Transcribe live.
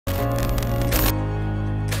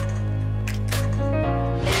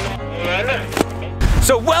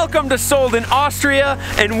So welcome to Sölden, Austria,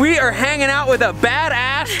 and we are hanging out with a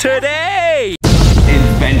badass today!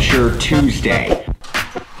 Adventure Tuesday.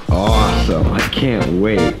 Awesome, I can't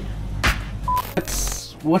wait.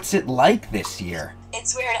 What's it like this year?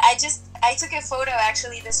 It's weird. I took a photo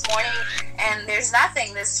actually this morning, and there's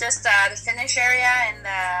nothing. There's just the finish area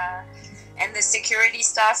and the security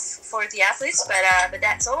stuff for the athletes, but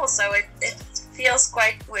that's all. So it feels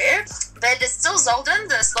quite weird. But it's still Sölden.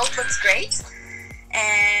 The slope looks great,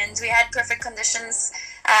 and we had perfect conditions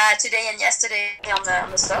today and yesterday on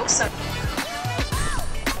the slope. So.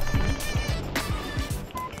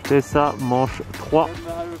 Tessa, manche 3.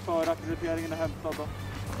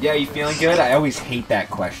 Yeah, you feeling good? I always hate that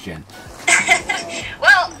question.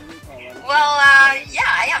 Yeah,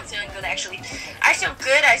 I am feeling good actually. I feel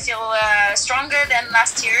good. I feel stronger than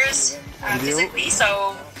last year's physically.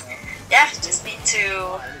 So yeah, just need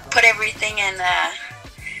to put everything in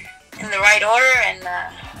the right order and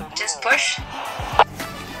just push.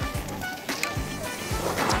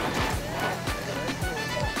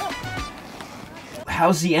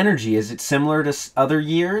 How's the energy? Is it similar to other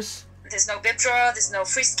years? There's no bib draw, there's no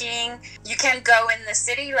free skiing. You can't go in the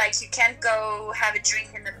city, like you can't go have a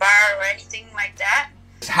drink in the bar or anything like that.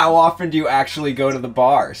 How often do you actually go to the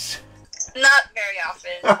bars? Not very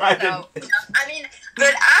often, no. I mean,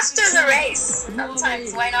 but after the race,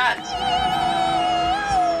 sometimes, why not?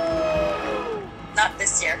 Not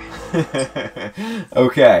this year.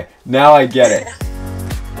 Okay, now I get it.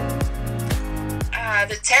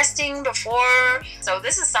 The testing before, so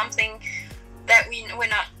this is something that we're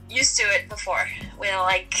not used to it before. We're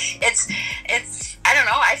like, it's I don't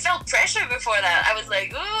know, I felt pressure before that. I was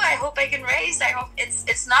like, ooh, I hope I can race. I hope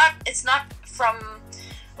it's not from,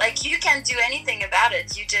 like, you can't do anything about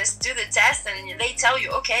it. You just do the test and they tell you,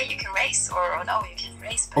 okay, you can race, or oh, no, you can't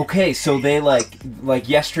race. But okay, so they like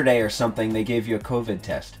yesterday or something, they gave you a COVID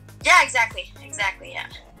test. yeah, exactly, yeah.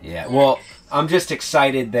 Yeah, well, I'm just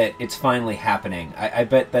excited that it's finally happening. I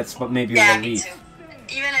bet that's maybe a relief. Me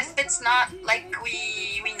too. Even if it's not like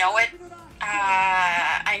we know it,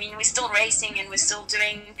 I mean, we're still racing and we're still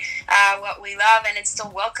doing what we love, and it's still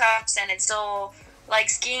World Cups, and it's still like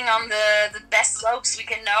skiing on the best slopes we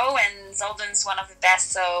can know, and Sölden's one of the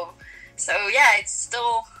best. So yeah, it's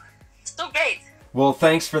still great. Well,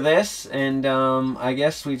 thanks for this, and I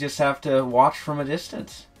guess we just have to watch from a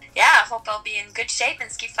distance. Yeah, I hope I'll be in good shape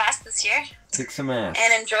and ski fast this year. Kick some ass.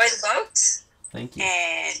 And enjoy the boat. Thank you.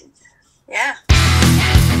 And yeah.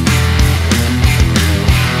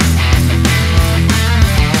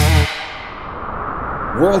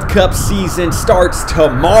 World Cup season starts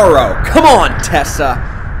tomorrow. Come on, Tessa.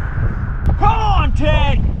 Come on,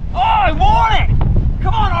 Ted! Oh, I want it!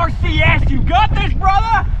 Come on, RCS, you got this,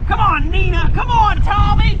 brother!